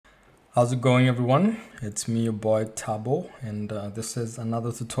How's it going, everyone? It's me, your boy Tabo, and this is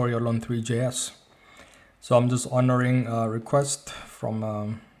another tutorial on Three.js. So I'm just honoring a request from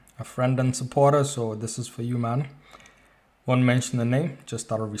a friend and supporter, so this is for you, man. Won't mention the name, just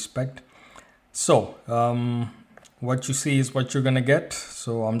out of respect. So what you see is what you're gonna get,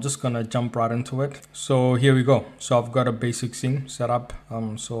 so I'm just gonna jump right into it. So here we go. So I've got a basic scene set up.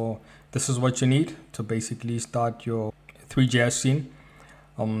 So this is what you need to basically start your Three.js scene.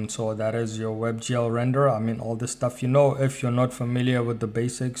 So that is your webgl render. I mean, all this stuff, if you're not familiar with the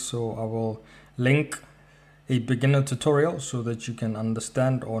basics. So I will link a beginner tutorial so that you can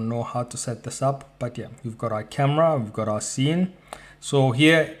understand or know how to set this up. But yeah, we've got our camera, we've got our scene. So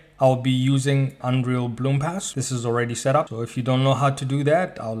here I'll be using Unreal Bloom Pass. This is already set up. So if you don't know how to do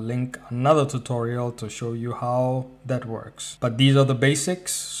that, I'll link another tutorial to show you how that works. But these are the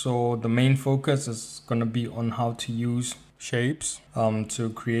basics. So the main focus is going to be on how to use shapes to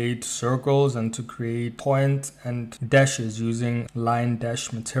create circles and to create points and dashes using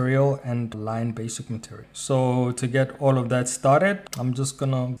lineDashedMaterial and linebasicMaterial. So to get all of that started, I'm just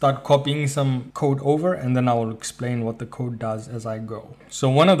gonna start copying some code over, and then I will explain what the code does as I go.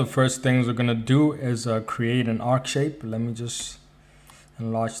 So one of the first things we're gonna do is create an arc shape. Let me just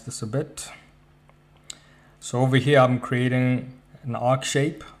enlarge this a bit. So over here I'm creating an arc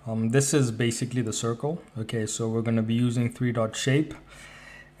shape. This is basically the circle. Okay, so we're going to be using three.shape,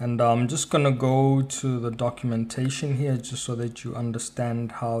 and I'm just going to go to the documentation here just so that you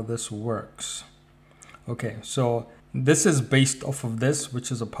understand how this works. Okay, so this is based off of this, which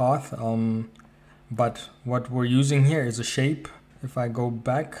is a path, but what we're using here is a shape. If I go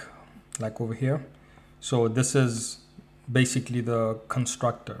back, like over here, so this is basically the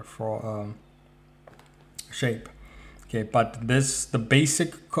constructor for shape. Okay, but the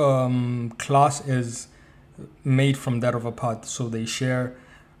basic class is made from that of a path, so they share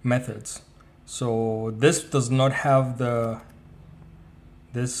methods. So this does not have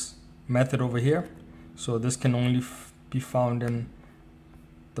this method over here, so this can only be found in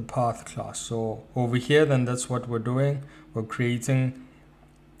the path class. So over here, then that's what we're doing. We're creating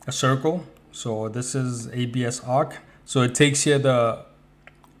a circle. So this is ABS arc. So it takes here the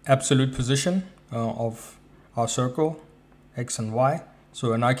absolute position of our circle, X and Y.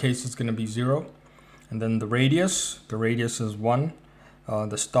 So in our case, it's going to be 0. And then the radius is 1.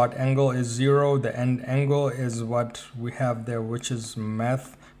 The start angle is 0. The end angle is what we have there, which is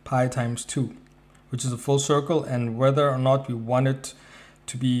math pi times 2, which is a full circle. And whether or not we want it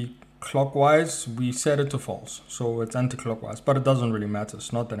to be clockwise, we set it to false. So it's anti-clockwise, but it doesn't really matter.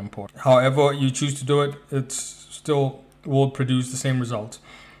 It's not that important. However you choose to do it, it still will produce the same result.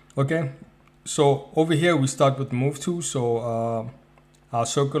 Okay. So over here we start with move to. So our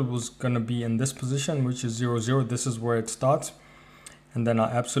circle was going to be in this position, which is 0, 0. This is where it starts. And then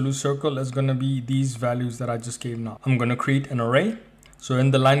our absolute circle is going to be these values that I just gave now. I'm going to create an array. So in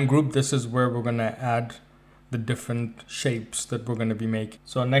the line group, this is where we're going to add the different shapes that we're going to be making.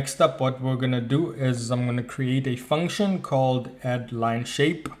 So next up, what we're going to do is I'm going to create a function called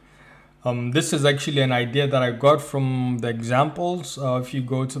addLineShape. This is actually an idea that I got from the examples. If you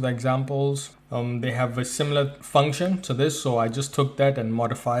go to the examples, they have a similar function to this. So I just took that and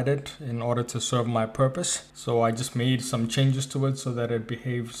modified it in order to serve my purpose. So I just made some changes to it so that it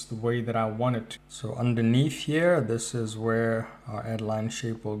behaves the way that I want it to. So underneath here, this is where our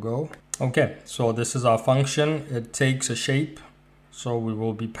addLineShape will go. Okay, so this is our function. It takes a shape. So we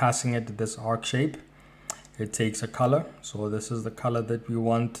will be passing it this arc shape. It takes a color. So this is the color that we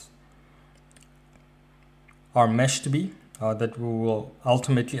want our mesh to be, that we will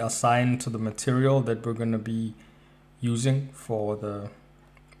ultimately assign to the material that we're going to be using for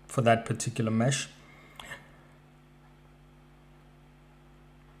that particular mesh.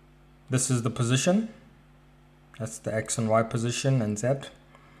 This is the position. That's the X and Y position and Z.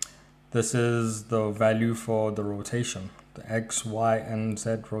 This is the value for the rotation, the X, Y, and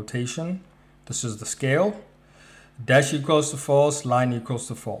Z rotation. This is the scale. Dash equals to false, line equals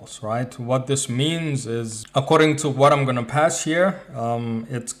to false, right? What this means is, according to what I'm going to pass here,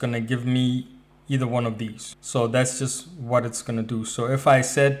 it's going to give me either one of these. So that's just what it's going to do. So if I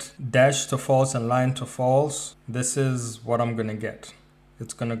set dash to false and line to false, this is what I'm going to get.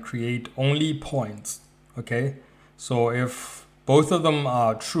 It's going to create only points. Okay. So if both of them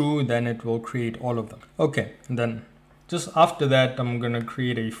are true, then it will create all of them. Okay. And then just after that, I'm going to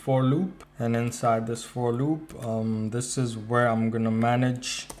create a for loop, and inside this for loop, this is where I'm going to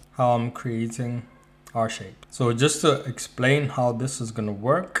manage how I'm creating our shape. So just to explain how this is going to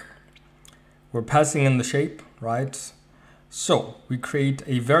work, we're passing in the shape, right? So we create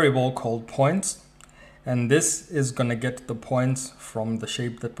a variable called points, And this is gonna get the points from the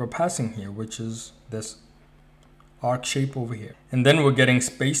shape that we're passing here, which is this arc shape over here. And then we're getting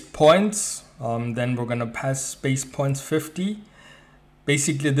spaced points. Then we're gonna pass space points 50.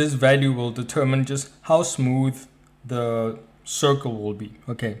 Basically, this value will determine just how smooth the circle will be.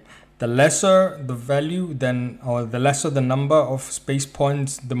 Okay, the lesser the value, then, or the lesser the number of space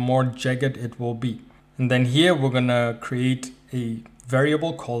points, the more jagged it will be. And then here we're gonna create a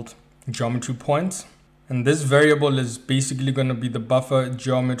variable called geometry points. And this variable is basically gonna be the buffer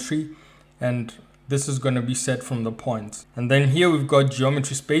geometry, and this is going to be set from the points. And then here we've got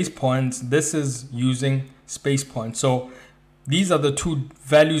geometry space points. This is using space points. So these are the two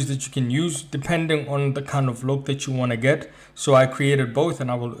values that you can use depending on the kind of look that you want to get. So I created both,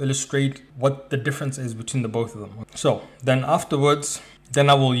 and I will illustrate what the difference is between the both of them. So then afterwards, then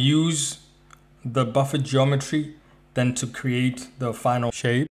I will use the buffer geometry then to create the final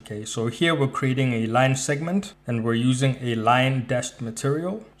shape. Okay, so here we're creating a line segment, and we're using a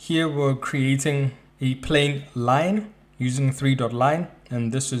lineDashedMaterial. Here we're creating a plain line using three.line,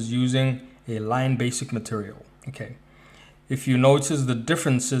 and this is using a linebasicMaterial. Okay, if you notice the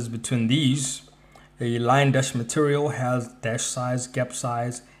differences between these, a lineDashedMaterial has dash size, gap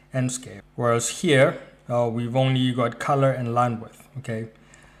size, and scale, whereas here we've only got color and line width. Okay,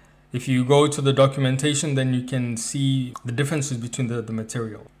 if you go to the documentation, then you can see the differences between the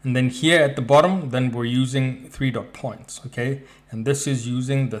material. And then here at the bottom, then we're using 3.points, okay? And this is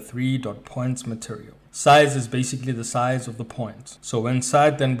using the 3.points material. Size is basically the size of the points. So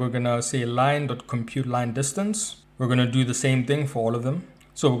inside, then we're gonna say line.computeLineDistance. We're gonna do the same thing for all of them.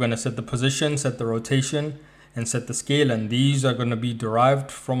 So we're gonna set the position, set the rotation, and set the scale. And these are gonna be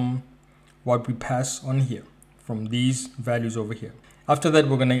derived from what we pass on here, from these values over here. After that,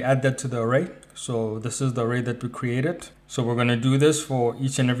 we're going to add that to the array. So this is the array that we created. So we're going to do this for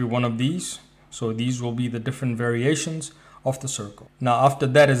each and every one of these. So these will be the different variations of the circle. Now, after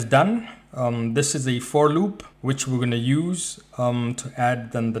that is done, this is a for loop, which we're going to use to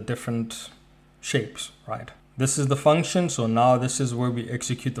add then the different shapes, right? This is the function. So now this is where we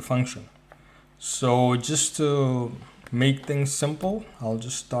execute the function. So just to make things simple, I'll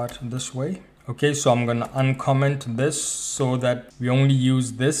just start this way. Okay, so I'm gonna uncomment this so that we only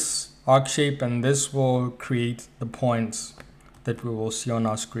use this arc shape, and this will create the points that we will see on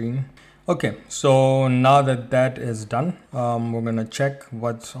our screen. Okay, so now that that is done, we're gonna check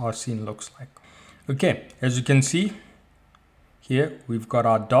what our scene looks like. Okay, as you can see here, we've got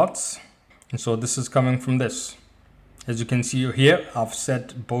our dots, and so this is coming from this. As you can see here, I've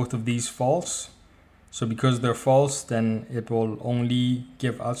set both of these false. So because they're false, then it will only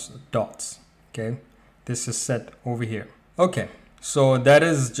give us dots. Okay, this is set over here. Okay, so that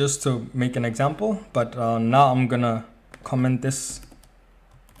is just to make an example, but now I'm gonna comment this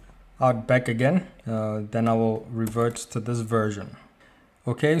out back again. Then I will revert to this version.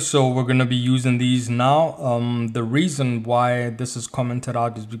 Okay, so we're gonna be using these now. The reason why this is commented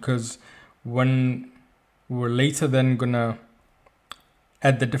out is because when we're later then gonna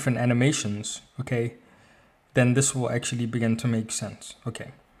add the different animations, okay, then this will actually begin to make sense.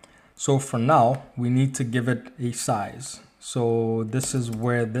 Okay. So for now, we need to give it a size. So this is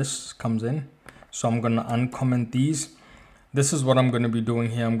where this comes in. So I'm going to uncomment these. This is what I'm going to be doing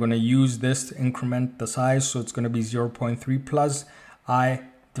here. I'm going to use this to increment the size. So it's going to be 0.3 plus I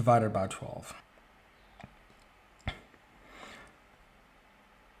divided by 12.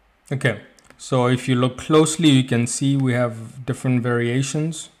 Okay, so if you look closely, you can see we have different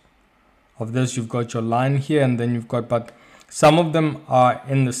variations of this. You've got your line here, and then you've got, but some of them are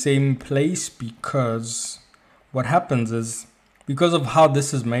in the same place because what happens is, because of how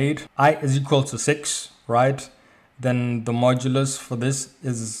this is made, I is equal to 6, right? Then the modulus for this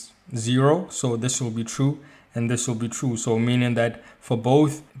is 0. So this will be true and this will be true. So meaning that for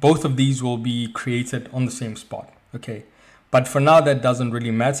both of these will be created on the same spot. Okay. But for now, that doesn't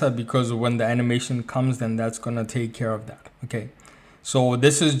really matter because when the animation comes, then that's going to take care of that. Okay. So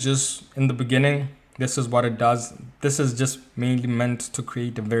this is just in the beginning. This is what it does. This is just mainly meant to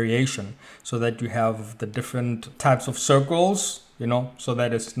create a variation so that you have the different types of circles, you know, so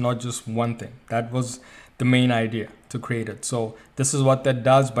that it's not just one thing. That was the main idea to create it. So this is what that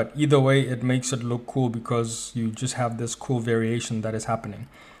does. But either way, it makes it look cool because you just have this cool variation that is happening.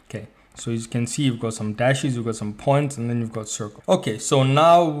 Okay. So as you can see, you've got some dashes, you've got some points, and then you've got circles. Okay, so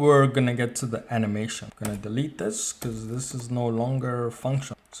now we're gonna get to the animation. I'm gonna delete this because this is no longer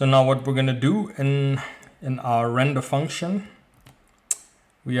function. So now what we're gonna do in our render function,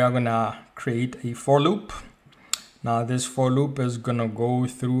 we are gonna create a for loop. Now this for loop is gonna go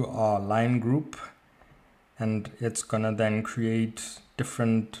through our line group, and it's gonna then create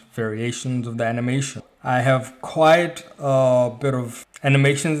different variations of the animation. I have quite a bit of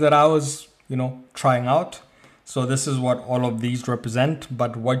animations that I was, trying out. So this is what all of these represent,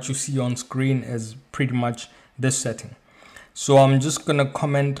 but what you see on screen is pretty much this setting. So I'm just gonna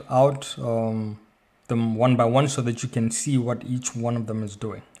comment out them one by one so that you can see what each one of them is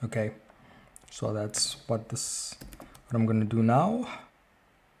doing. Okay, so that's what I'm gonna do now.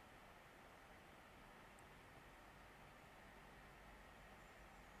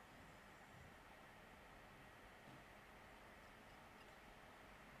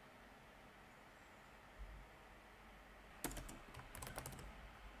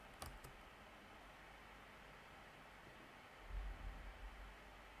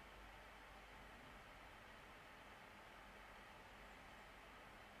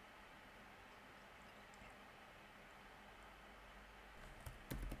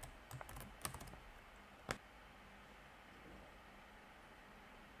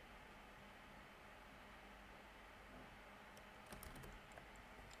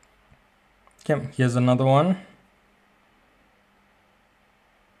 Okay, here's another one.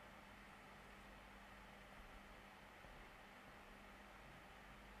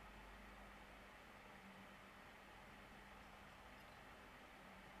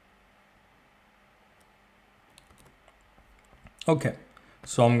 Okay,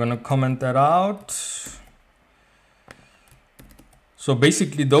 so I'm gonna comment that out. So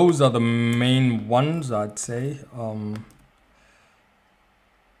basically those are the main ones, I'd say.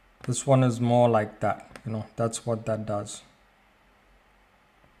 This one is more like that, that's what that does.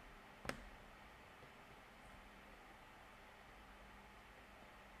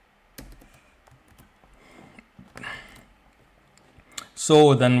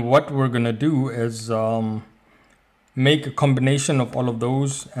 So then what we're gonna do is make a combination of all of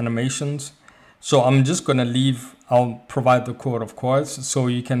those animations. So I'm just gonna I'll provide the code, of course, so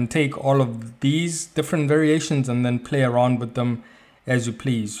you can take all of these different variations and then play around with them as you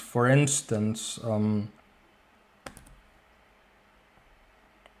please. For instance,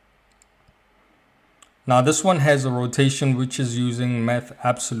 now this one has a rotation which is using math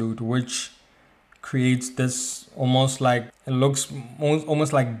absolute, which creates this almost like, it looks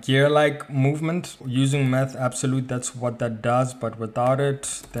almost like gear-like movement. Using math absolute, that's what that does, but without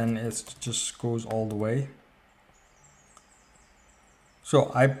it, then it just goes all the way.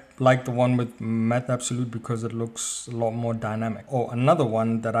 So I like the one with math absolute because it looks a lot more dynamic. Oh, another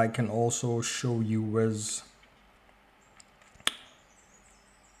one that I can also show you is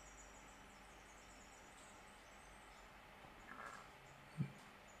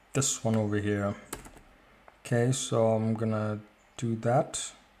this one over here. Okay, so I'm gonna do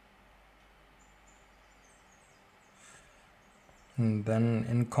that. And then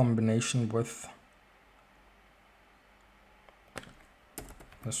in combination with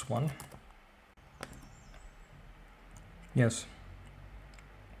this one. Yes.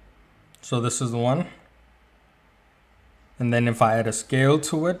 So this is the one. And then if I add a scale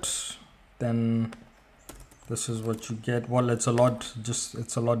to it, then this is what you get. Well, it's a lot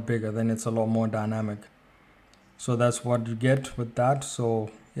bigger, then it's a lot more dynamic. So that's what you get with that.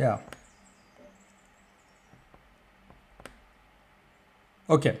 So yeah.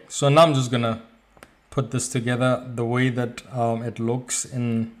 Okay, so now I'm just gonna put this together the way that it looks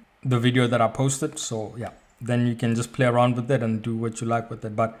in the video that I posted. So yeah, then you can just play around with it and do what you like with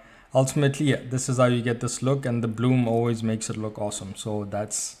it. But ultimately, yeah, this is how you get this look, and the bloom always makes it look awesome. So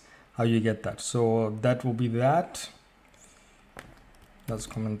that's how you get that. So that will be that. Let's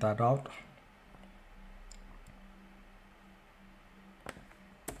comment that out.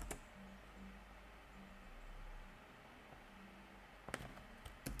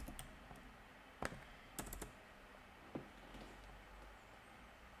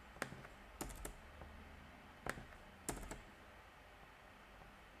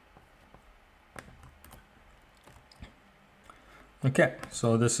 Okay,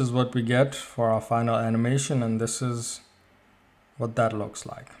 so this is what we get for our final animation, and this is what that looks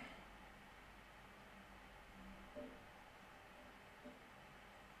like.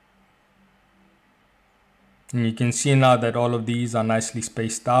 And you can see now that all of these are nicely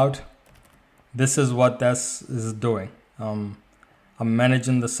spaced out. This is what this is doing. I'm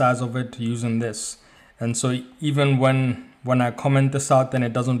managing the size of it using this. And so even when I comment this out, then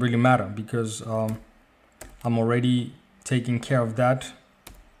it doesn't really matter because I'm already taking care of that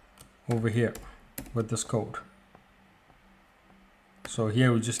over here with this code. So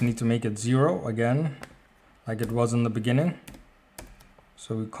here we just need to make it 0 again, like it was in the beginning.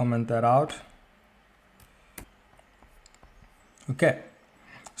 So we comment that out. Okay,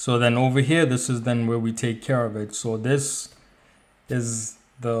 so then over here, this is then where we take care of it. So this is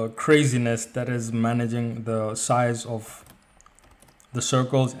the craziness that is managing the size of the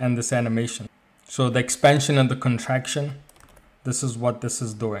circles and this animation. So the expansion and the contraction, this is what this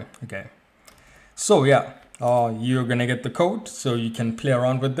is doing. Okay, so yeah, you're gonna get the code so you can play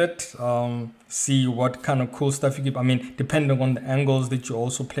around with it, see what kind of cool stuff you keep. I mean, depending on the angles that you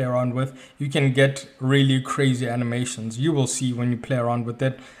also play around with, you can get really crazy animations. You will see when you play around with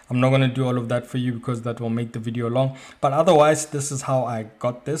it. I'm not going to do all of that for you because that will make the video long, but otherwise this is how I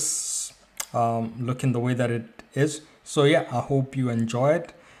got this looking the way that it is. So yeah, I hope you enjoy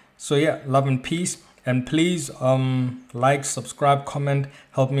it. So yeah, love and peace. And please like, subscribe, comment,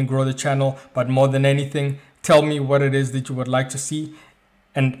 help me grow the channel. But more than anything, tell me what it is that you would like to see,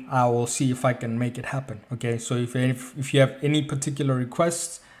 and I will see if I can make it happen. Okay, so if you have any particular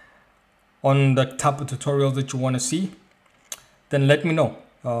requests on the type of tutorials that you want to see, then let me know.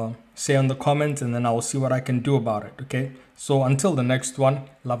 Say in the comments, and then I will see what I can do about it. Okay, so until the next one,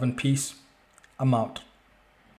 love and peace. I'm out.